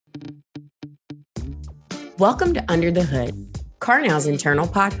Welcome to Under the Hood, CarNow's internal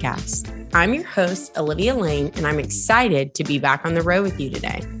podcast. I'm your host, Olivia Lane, and I'm excited to be back on the road with you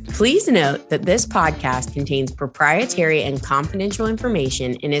today. Please note that this podcast contains proprietary and confidential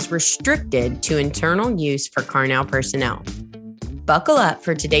information and is restricted to internal use for CarNow personnel. Buckle up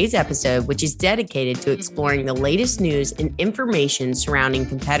for today's episode, which is dedicated to exploring the latest news and information surrounding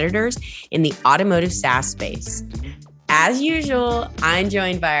competitors in the automotive SaaS space. As usual, I'm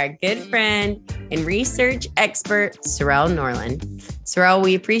joined by our good friend and research expert, Sorel Norlin. Sorel,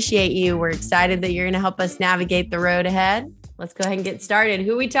 we appreciate you. We're excited that you're going to help us navigate the road ahead. Let's go ahead and get started.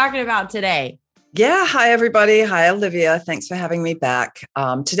 Who are we talking about today? Yeah. Hi, everybody. Hi, Olivia. Thanks for having me back.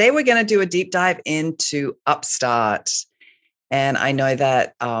 Today, we're going to do a deep dive into Upstart. And I know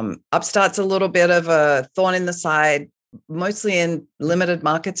that Upstart's a little bit of a thorn in the side, mostly in limited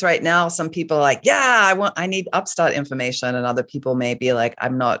markets right now. Some people are like, yeah, I need Upstart information. And other people may be like,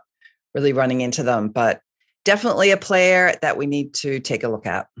 I'm not really running into them, but definitely a player that we need to take a look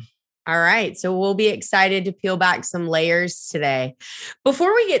at. All right. So we'll be excited to peel back some layers today.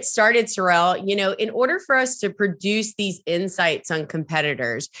 Before we get started, Sorel, in order for us to produce these insights on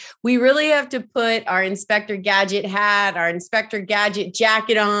competitors, we really have to put our Inspector Gadget hat, our Inspector Gadget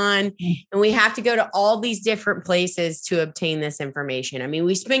jacket on, and we have to go to all these different places to obtain this information. I mean,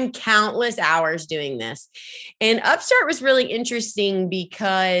 we spend countless hours doing this. And Upstart was really interesting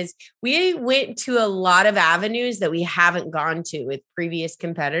because we went to a lot of avenues that we haven't gone to with previous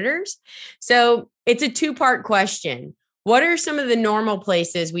competitors. So it's a two-part question. What are some of the normal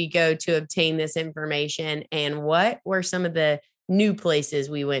places we go to obtain this information? And what were some of the new places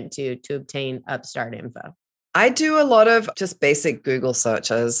we went to obtain Upstart info? I do a lot of just basic Google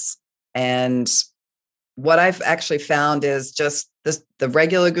searches. And what I've actually found is just the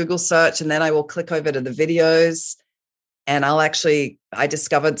regular Google search. And then I will click over to the videos and I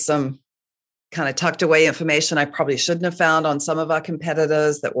discovered some kind of tucked away information I probably shouldn't have found on some of our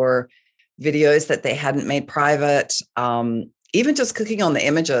competitors that were videos that they hadn't made private. Even just clicking on the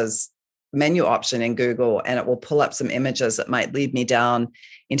images menu option in Google, and it will pull up some images that might lead me down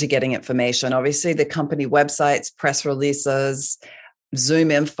into getting information. Obviously, the company websites, press releases, Zoom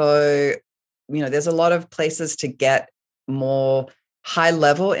info, there's a lot of places to get more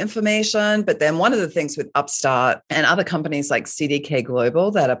high-level information. But then one of the things with Upstart and other companies like CDK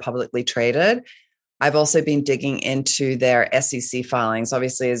Global that are publicly traded, I've also been digging into their SEC filings.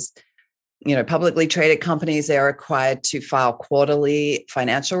 Obviously, as publicly traded companies, they are required to file quarterly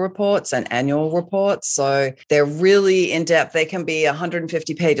financial reports and annual reports. So they're really in-depth. They can be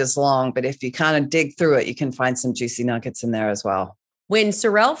 150 pages long, but if you kind of dig through it, you can find some juicy nuggets in there as well. When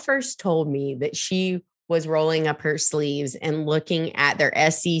Sorel first told me that she was rolling up her sleeves and looking at their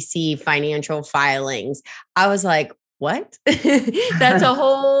SEC financial filings, I was like, what? That's a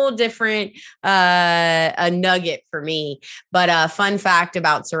whole different a nugget for me. But a fun fact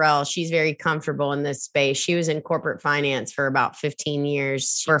about Sorel, she's very comfortable in this space. She was in corporate finance for about 15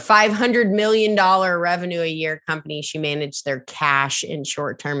 years. For a $500 million revenue a year company, she managed their cash and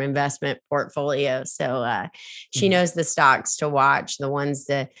short-term investment portfolio. So she knows the stocks to watch, the ones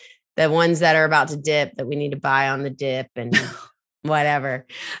that are about to dip that we need to buy on the dip and whatever.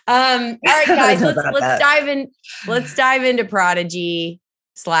 All right, guys, let's dive into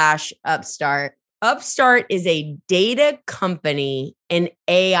Prodigy/Upstart. Upstart is a data company and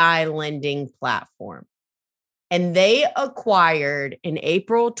AI lending platform. And they acquired in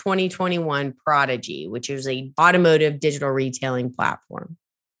April 2021 Prodigy, which is an automotive digital retailing platform.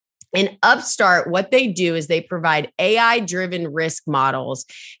 And Upstart, what they do is they provide AI-driven risk models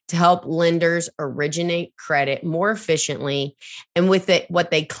to help lenders originate credit more efficiently and with it,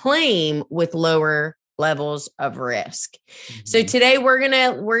 what they claim with lower levels of risk. Mm-hmm. So today we're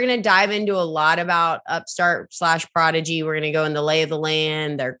gonna dive into a lot about Upstart/Prodigy. We're gonna go in the lay of the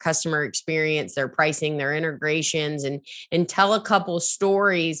land, their customer experience, their pricing, their integrations, and tell a couple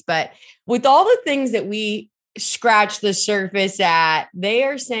stories. But with all the things that we scratch the surface at, they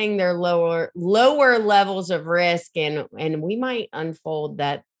are saying they're lower levels of risk, and we might unfold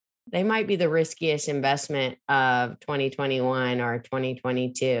that they might be the riskiest investment of 2021 or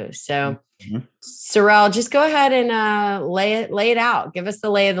 2022. So Sorel, just go ahead and lay it out. Give us the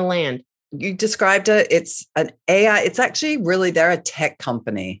lay of the land. You described it. It's an AI. It's actually really, they're a tech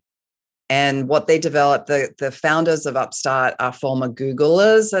company. And what they developed, the founders of Upstart are former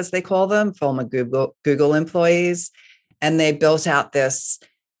Googlers, as they call them, former Google employees. And they built out this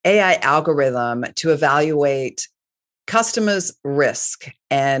AI algorithm to evaluate customers' risk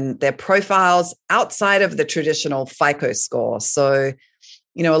and their profiles outside of the traditional FICO score. So,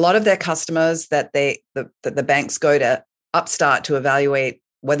 a lot of their customers that the banks go to Upstart to evaluate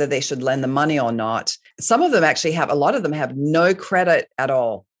whether they should lend the money or not. Some of them actually have, a lot of them have no credit at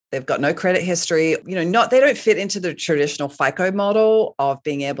all. They've got no credit history, they don't fit into the traditional FICO model of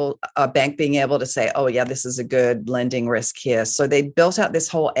a bank being able to say, oh yeah, this is a good lending risk here. So they built out this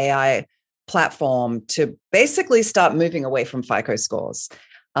whole AI platform to basically start moving away from FICO scores.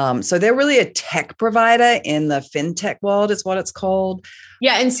 So they're really a tech provider in the fintech world is what it's called.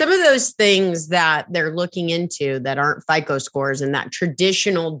 Yeah. And some of those things that they're looking into that aren't FICO scores and that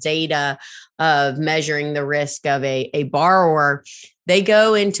traditional data of measuring the risk of a borrower, they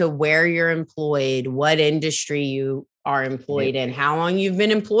go into where you're employed, what industry you are employed in, how long you've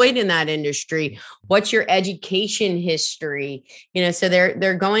been employed in that industry, what's your education history, so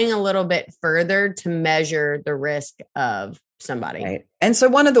they're going a little bit further to measure the risk of somebody. Right. And so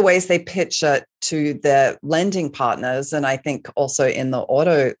one of the ways they pitch it to the lending partners, and I think also in the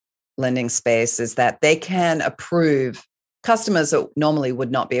auto lending space, is that they can approve customers that normally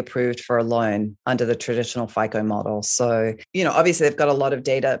would not be approved for a loan under the traditional FICO model. So, obviously they've got a lot of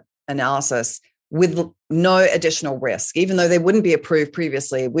data analysis with no additional risk, even though they wouldn't be approved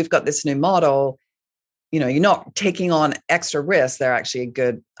previously. We've got this new model. You're not taking on extra risk. They're actually a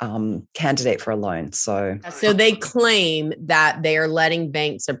good candidate for a loan. So they claim that they are letting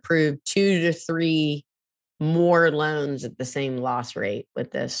banks approve 2 to 3 more loans at the same loss rate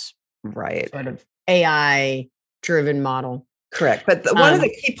with this sort of AI driven model. Correct. But one of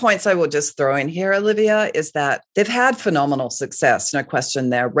the key points I will just throw in here, Olivia, is that they've had phenomenal success. No question.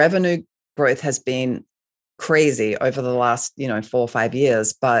 Their revenue growth has been crazy over the last, 4 or 5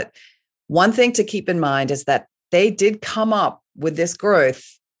 years. But one thing to keep in mind is that they did come up with this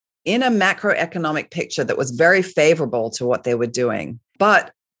growth in a macroeconomic picture that was very favorable to what they were doing.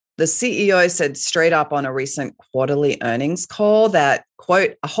 But the CEO said straight up on a recent quarterly earnings call that,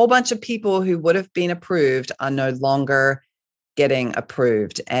 quote, a whole bunch of people who would have been approved are no longer getting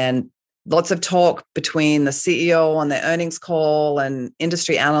approved. And lots of talk between the CEO on the earnings call and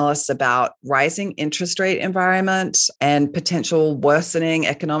industry analysts about rising interest rate environment and potential worsening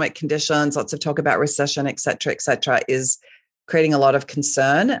economic conditions. Lots of talk about recession, et cetera, is creating a lot of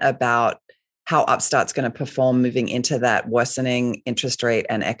concern about how Upstart's going to perform moving into that worsening interest rate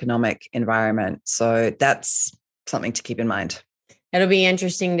and economic environment. So that's something to keep in mind. It'll be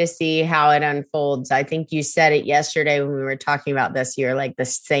interesting to see how it unfolds. I think you said it yesterday when we were talking about this year, like the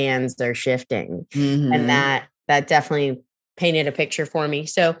sands are shifting. Mm-hmm. And that definitely painted a picture for me.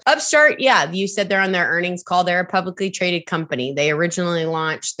 So Upstart, you said they're on their earnings call. They're a publicly traded company. They originally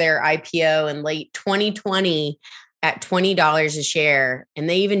launched their IPO in late 2020 at $20 a share. And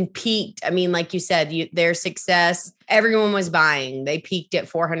they even peaked. I mean, like you said, their success, everyone was buying. They peaked at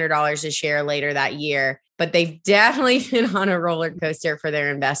 $400 a share later that year. But they've definitely been on a roller coaster for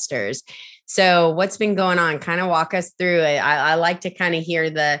their investors. So what's been going on? Kind of walk us through it. I like to kind of hear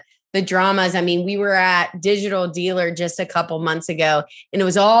the dramas. I mean, we were at Digital Dealer just a couple months ago, and it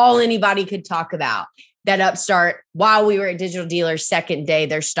was all anybody could talk about. That Upstart, while we were at Digital Dealer's second day,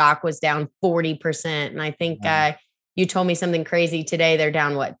 their stock was down 40%. And I think you told me something crazy today. They're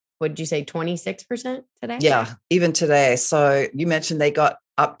down, what would you say, 26% today? Yeah, even today. So you mentioned they got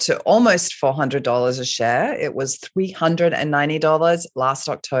up to almost $400 a share. It was $390 last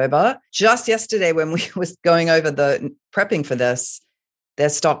October. Just yesterday, when we was going over the prepping for this, their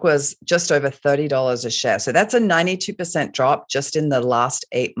stock was just over $30 a share. So that's a 92% drop just in the last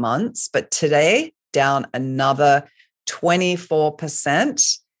 8 months. But today, down another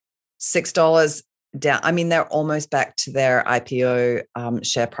 24%, $6 down. I mean, they're almost back to their IPO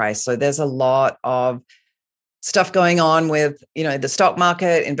share price. So there's a lot of stuff going on with, the stock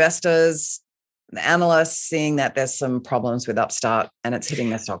market, investors, the analysts seeing that there's some problems with Upstart and it's hitting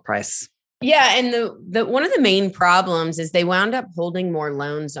their stock price. Yeah. And the one of the main problems is they wound up holding more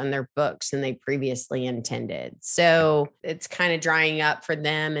loans on their books than they previously intended. So it's kind of drying up for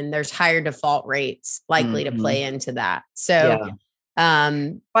them, and there's higher default rates likely to play into that. So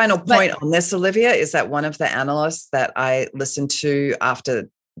final point on this, Olivia, is that one of the analysts that I listened to after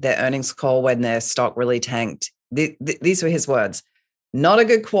their earnings call when their stock really tanked, these were his words: not a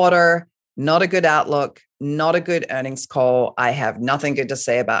good quarter, not a good outlook, not a good earnings call. I have nothing good to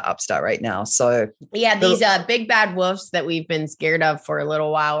say about Upstart right now. So these big bad wolves that we've been scared of for a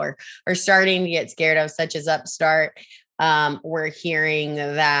little while are starting to get scared of, such as Upstart. We're hearing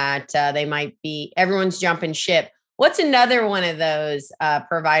that they might be, everyone's jumping ship. What's another one of those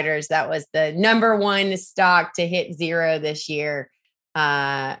providers that was the number one stock to hit zero this year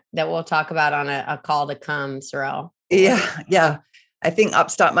that we'll talk about on a call to come, Sorel? Yeah. I think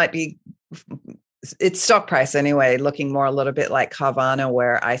Upstart might be, its stock price anyway, looking more a little bit like Carvana,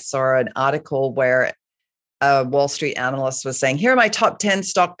 where I saw an article where a Wall Street analyst was saying, here are my top 10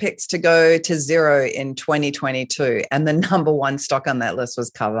 stock picks to go to zero in 2022. And the number one stock on that list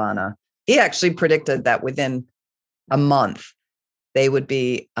was Carvana. He actually predicted that within a month, they would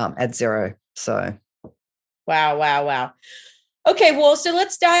be at zero. So, wow. Okay, well, so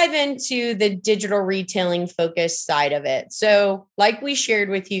let's dive into the digital retailing focus side of it. So, like we shared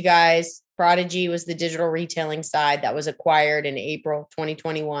with you guys, Prodigy was the digital retailing side that was acquired in April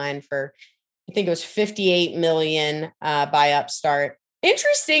 2021 for, I think it was 58 million by Upstart.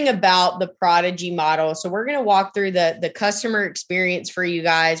 Interesting about the Prodigy model. So we're going to walk through the customer experience for you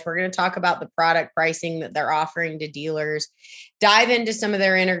guys. We're going to talk about the product pricing that they're offering to dealers, dive into some of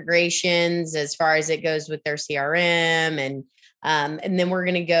their integrations as far as it goes with their CRM, and then we're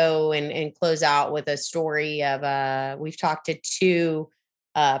going to go and close out with a story of we've talked to two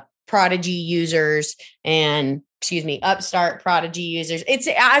Prodigy users and Upstart Prodigy users.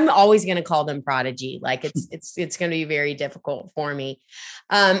 I'm always going to call them Prodigy. Like it's going to be very difficult for me.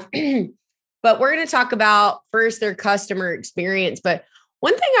 But we're going to talk about first their customer experience. But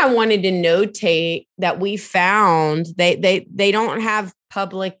one thing I wanted to notate that we found, they don't have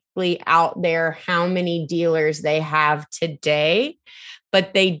publicly out there how many dealers they have today,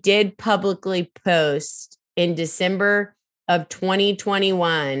 but they did publicly post in December of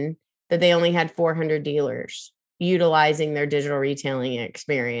 2021 that they only had 400 dealers utilizing their digital retailing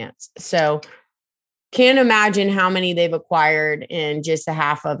experience. So can't imagine how many they've acquired in just a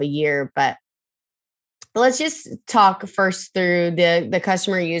half of a year, but let's just talk first through the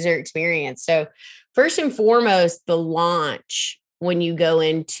customer user experience. So first and foremost, the launch, when you go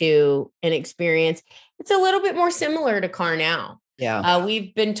into an experience, it's a little bit more similar to CarNow. Yeah.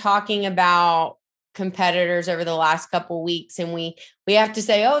 We've been talking about competitors over the last couple of weeks, and we have to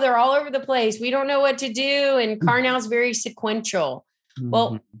say, oh, they're all over the place. We don't know what to do. And CarNow is very sequential. Mm-hmm.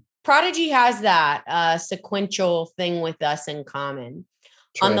 Well, Prodigy has that sequential thing with us in common.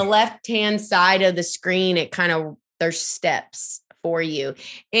 True. On the left-hand side of the screen, there's steps for you.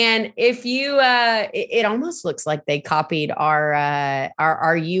 And if you, it almost looks like they copied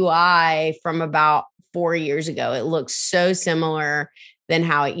our UI from about 4 years ago. It looks so similar than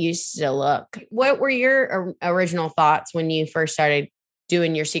how it used to look. What were your original thoughts when you first started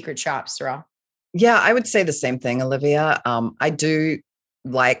doing your secret shops, Sorel? Yeah, I would say the same thing, Olivia. I do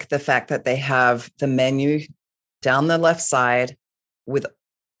like the fact that they have the menu down the left side with,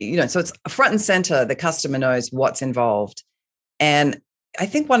 so it's front and center. The customer knows what's involved. And I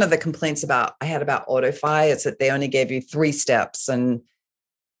think one of the complaints I had about AutoFi is that they only gave you 3 steps, and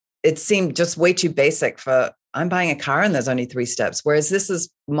it seemed just way too basic for, I'm buying a car and there's only 3 steps. Whereas this is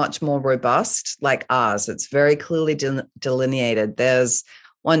much more robust, like ours. It's very clearly delineated. There's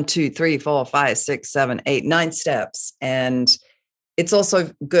 1, 2, 3, 4, 5, 6, 7, 8, 9 steps. And it's also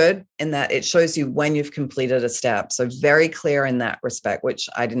good in that it shows you when you've completed a step. So very clear in that respect, which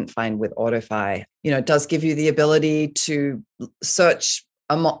I didn't find with AutoFi. It does give you the ability to search.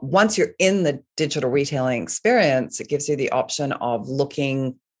 Once you're in the digital retailing experience, it gives you the option of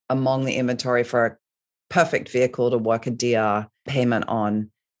looking among the inventory for a perfect vehicle to work a DR payment on.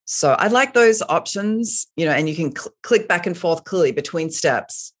 So I like those options, and you can click back and forth clearly between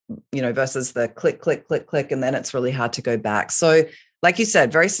steps, versus the click, click, click, click, and then it's really hard to go back. So like you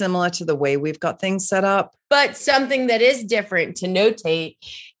said, very similar to the way we've got things set up. But something that is different to notate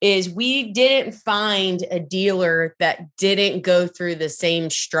is we didn't find a dealer that didn't go through the same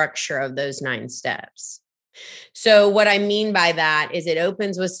structure of those 9 steps. So what I mean by that is it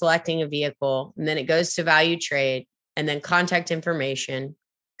opens with selecting a vehicle, and then it goes to value trade, and then contact information,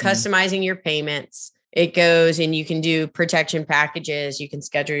 customizing your payments. It goes and you can do protection packages. You can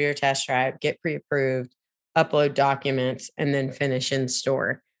schedule your test drive, get pre-approved, upload documents, and then finish in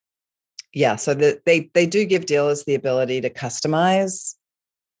store. Yeah. So they do give dealers the ability to customize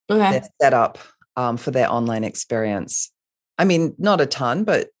their setup for their online experience. I mean, not a ton,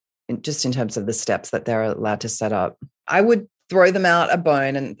 but just in terms of the steps that they're allowed to set up. I would throw them out a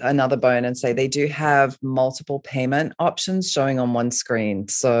bone and another bone and say they do have multiple payment options showing on one screen.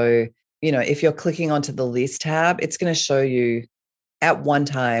 So, if you're clicking onto the lease tab, it's going to show you at one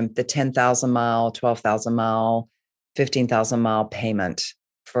time the 10,000 mile, 12,000 mile, 15,000 mile payment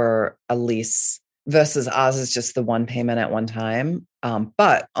for a lease versus ours is just the one payment at one time.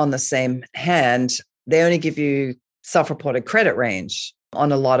 But on the same hand, they only give you self-reported credit range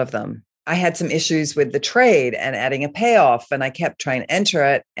on a lot of them. I had some issues with the trade and adding a payoff, and I kept trying to enter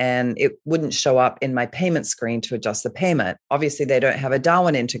it and it wouldn't show up in my payment screen to adjust the payment. Obviously, they don't have a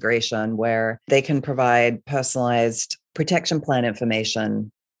Darwin integration where they can provide personalized protection plan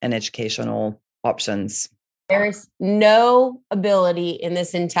information and educational options. There's no ability in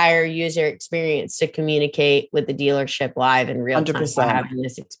this entire user experience to communicate with the dealership live in real time by 100%. having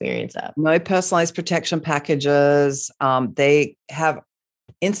this experience up. No personalized protection packages. They have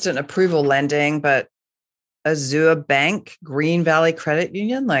instant approval lending, but Azure Bank, Green Valley Credit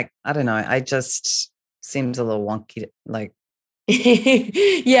Union, like, I don't know. I just seems a little wonky. Like,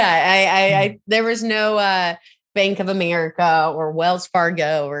 yeah, there was no Bank of America or Wells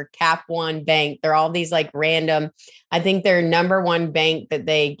Fargo or Cap One Bank. They're all these like random. I think their number one bank that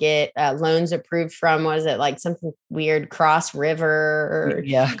they get loans approved from, was it like something weird, Cross River or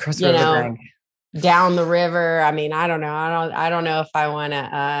Cross River Bank down the river. I mean, I don't know. I don't know if I want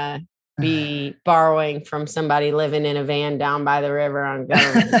to be borrowing from somebody living in a van down by the river on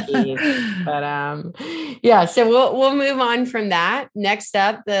government keys. But yeah, so we'll move on from that. Next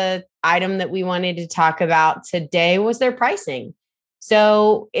up, the item that we wanted to talk about today was their pricing.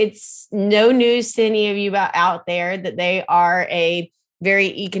 So it's no news to any of you out there that they are a very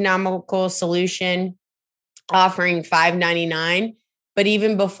economical solution, offering $5.99. But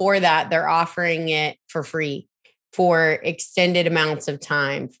even before that, they're offering it for free for extended amounts of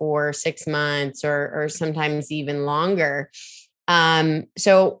time, for 6 months or sometimes even longer.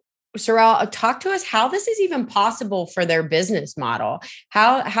 So Sorel, talk to us how this is even possible for their business model.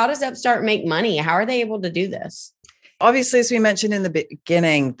 How does Upstart make money? How are they able to do this? Obviously, as we mentioned in the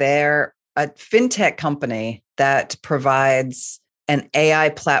beginning, they're a fintech company that provides an AI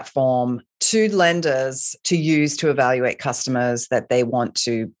platform to lenders to use to evaluate customers that they want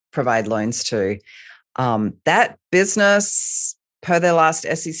to provide loans to. That business, per their last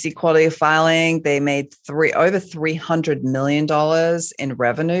SEC quarterly filing, they made over $300 million in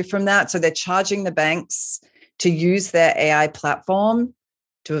revenue from that. So they're charging the banks to use their AI platform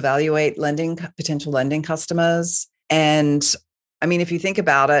to evaluate potential lending customers. And I mean, if you think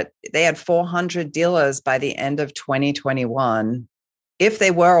about it, they had 400 dealers by the end of 2021. If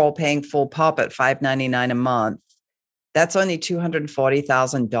they were all paying full pop at $5.99 a month, that's only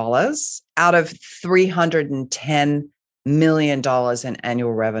 $240,000 out of $310 million in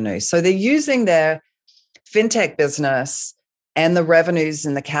annual revenue. So they're using their fintech business and the revenues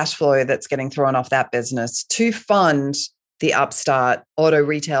and the cash flow that's getting thrown off that business to fund the Upstart auto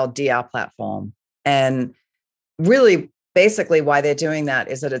retail DR platform. And really, basically why they're doing that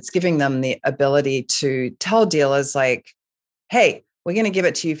is that it's giving them the ability to tell dealers like, hey, we're going to give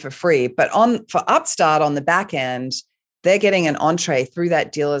it to you for free. But for Upstart on the back end, they're getting an entree through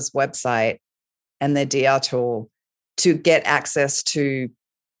that dealer's website and their DR tool to get access to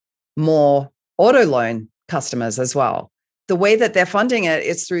more auto loan customers as well. The way that they're funding it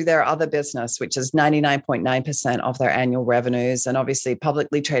is through their other business, which is 99.9% of their annual revenues. And obviously,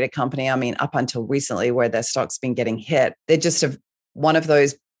 publicly traded company, I mean, up until recently where their stock's been getting hit, they're just one of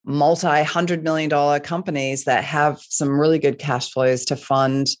those multi-$100 million companies that have some really good cash flows to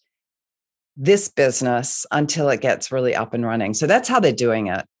fund this business until it gets really up and running. So that's how they're doing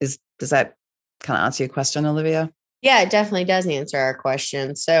it. Does that kind of answer your question, Olivia? Yeah, it definitely does answer our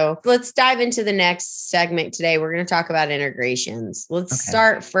question. So let's dive into the next segment today. We're going to talk about integrations. Let's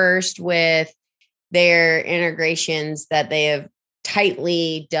start first with their integrations that they have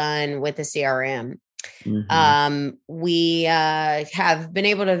tightly done with the CRM. Mm-hmm. We have been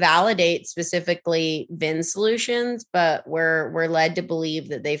able to validate specifically VIN solutions, but we're led to believe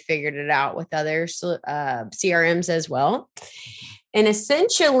that they figured it out with other CRMs as well. And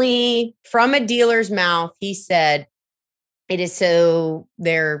essentially, from a dealer's mouth, he said, it is so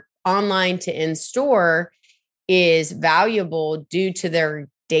their online to in-store is valuable due to their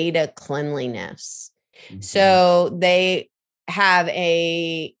data cleanliness. Mm-hmm. So they have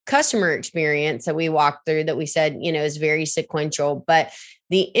a customer experience that we walked through that we said, is very sequential, but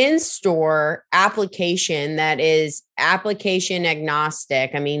the in-store application that is application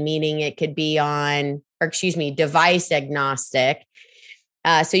agnostic, meaning it could be device agnostic.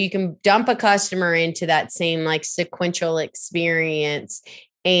 So you can dump a customer into that same like sequential experience,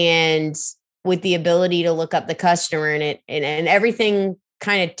 and with the ability to look up the customer and everything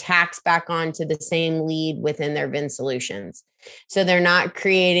kind of tacks back onto the same lead within their VIN solutions. So they're not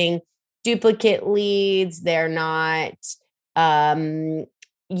creating duplicate leads. They're not, Olivia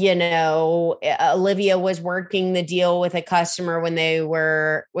was working the deal with a customer when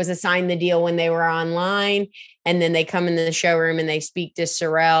was assigned the deal when they were online. And then they come in the showroom and they speak to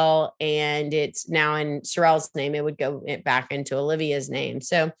Sorel, and it's now in Sorel's name. It would go back into Olivia's name.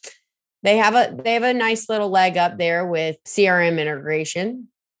 So they have a nice little leg up there with CRM integration.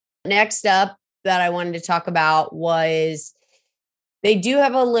 Next up that I wanted to talk about was they do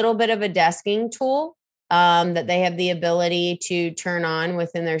have a little bit of a desking tool that they have the ability to turn on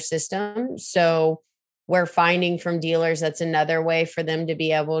within their system. So we're finding from dealers, that's another way for them to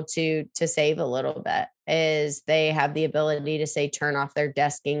be able to save a little bit, is they have the ability to say, turn off their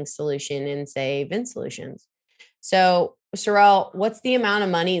desking solution and say VIN solutions. So Sorel, what's the amount of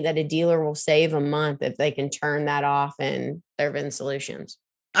money that a dealer will save a month if they can turn that off in their VIN solutions?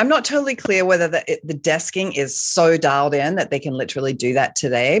 I'm not totally clear whether the desking is so dialed in that they can literally do that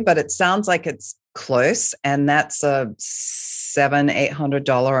today, but it sounds like it's close. And that's a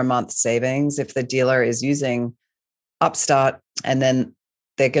 $700-800 a month savings if the dealer is using Upstart and then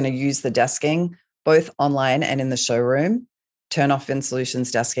they're going to use the desking both online and in the showroom. Turn off VIN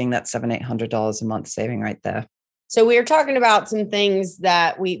Solutions desking, that's $700-800 a month saving right there. So we were talking about some things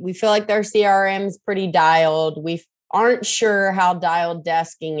that we feel like their CRM is pretty dialed. We aren't sure how dialed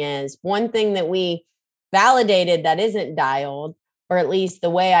desking is. One thing that we validated that isn't dialed, or at least the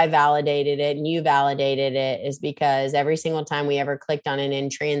way I validated it and you validated it, is because every single time we ever clicked on an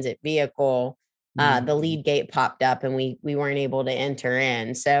in-transit vehicle, the lead gate popped up and we weren't able to enter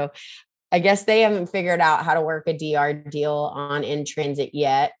in. So I guess they haven't figured out how to work a DR deal on in-transit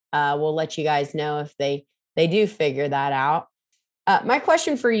yet. We'll let you guys know if they do figure that out. My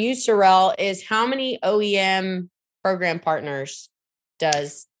question for you, Sorel, is how many OEM program partners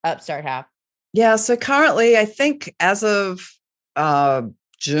does Upstart have? Yeah, so currently, I think as of early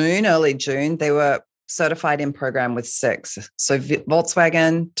June, they were certified in program with 6. So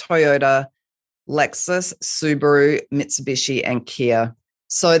Volkswagen, Toyota, Lexus, Subaru, Mitsubishi, and Kia.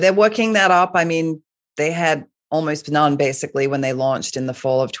 So they're working that up. I mean, they had almost none basically when they launched in the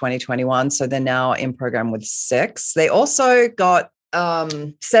fall of 2021. So they're now in program with 6. They also got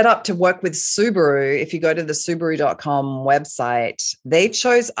set up to work with Subaru. If you go to the Subaru.com website, they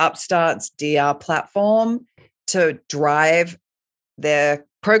chose Upstart's DR platform to drive their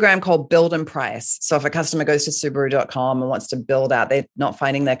program called Build and Price. So if a customer goes to Subaru.com and wants to build out, they're not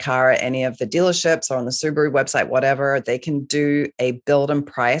finding their car at any of the dealerships or on the Subaru website, whatever, they can do a Build and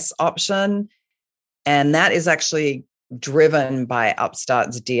Price option. And that is actually driven by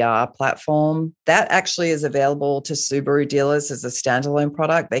Upstart's DR platform. That actually is available to Subaru dealers as a standalone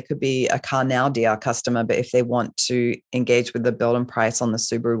product. They could be a Car Now DR customer, but if they want to engage with the Build and Price on the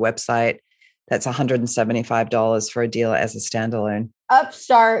Subaru website, that's $175 for a dealer as a standalone.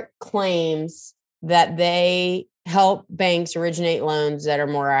 Upstart claims that they help banks originate loans that are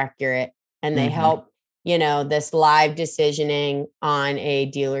more accurate, and they help, this live decisioning on a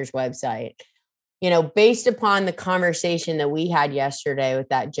dealer's website. Based upon the conversation that we had yesterday with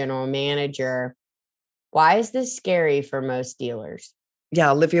that general manager, why is this scary for most dealers?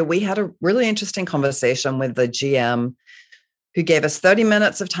 Yeah, Olivia, we had a really interesting conversation with the GM who gave us 30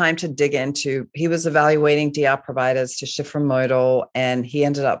 minutes of time to dig into. He was evaluating DR providers to shift from modal, and he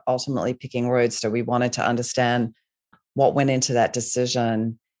ended up ultimately picking Roadster. We wanted to understand what went into that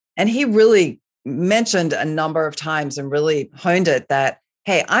decision. And he really mentioned a number of times and really honed it that,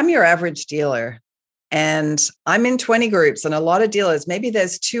 hey, I'm your average dealer and I'm in 20 groups, and a lot of dealers, maybe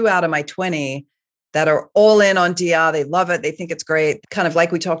there's 2 out of my 20 that are all in on DR. They love it. They think it's great. Kind of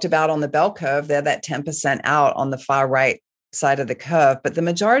like we talked about on the bell curve, they're that 10% out on the far right side of the curve. But the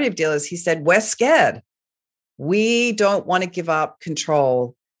majority of dealers, he said, we're scared. We don't want to give up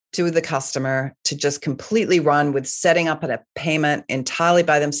control to the customer to just completely run with setting up a payment entirely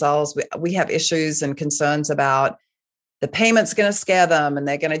by themselves. We have issues and concerns about the payment's going to scare them and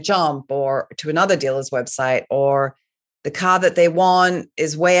they're going to jump or to another dealer's website, or the car that they want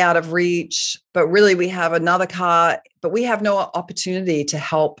is way out of reach, but really we have another car, but we have no opportunity to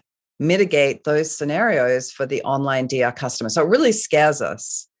help mitigate those scenarios for the online DR customer. So it really scares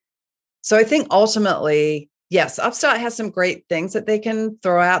us. So I think ultimately, yes, Upstart has some great things that they can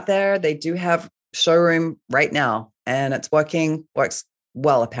throw out there. They do have showroom right now and it's works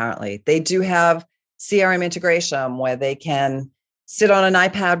well, apparently. They do have CRM integration where they can sit on an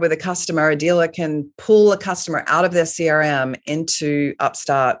iPad with a customer. A dealer can pull a customer out of their CRM into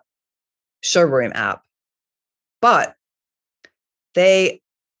Upstart showroom app. But they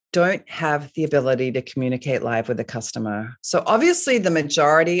don't have the ability to communicate live with the customer. So obviously the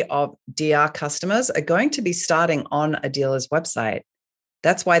majority of DR customers are going to be starting on a dealer's website.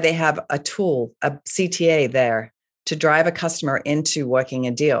 That's why they have a tool, a CTA there to drive a customer into working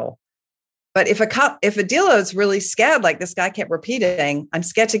a deal. But if a dealer is really scared, like this guy kept repeating, I'm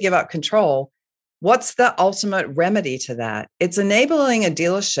scared to give up control, what's the ultimate remedy to that? It's enabling a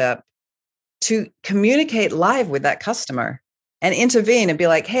dealership to communicate live with that customer and intervene and be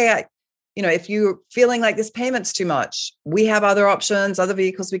like, hey, if you're feeling like this payment's too much, we have other options, other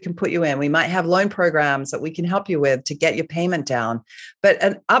vehicles we can put you in. We might have loan programs that we can help you with to get your payment down. But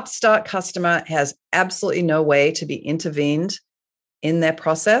an Upstart customer has absolutely no way to be intervened in their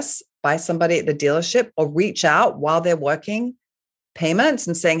process by somebody at the dealership or reach out while they're working payments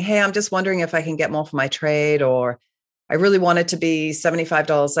and saying, hey, I'm just wondering if I can get more for my trade, or I really want it to be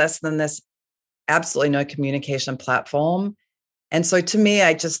 $75 less than this. Absolutely no communication platform. And so to me,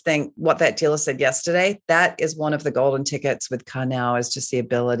 I just think what that dealer said yesterday, that is one of the golden tickets with CarNow, is just the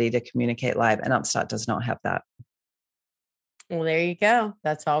ability to communicate live. And Upstart does not have that. Well, there you go.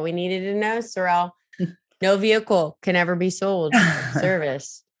 That's all we needed to know, Sorel. No vehicle can ever be sold or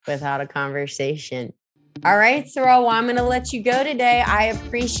serviced without a conversation. All right, Sorel, well, I'm going to let you go today. I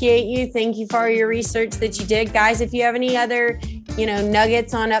appreciate you. Thank you for your research that you did. Guys, if you have any other,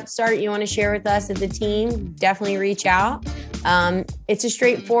 nuggets on Upstart you want to share with us as a team, definitely reach out. It's a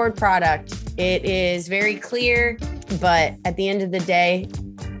straightforward product. It is very clear, but at the end of the day,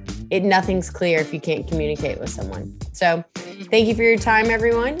 nothing's clear if you can't communicate with someone. So thank you for your time,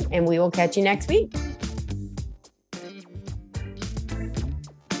 everyone, and we will catch you next week.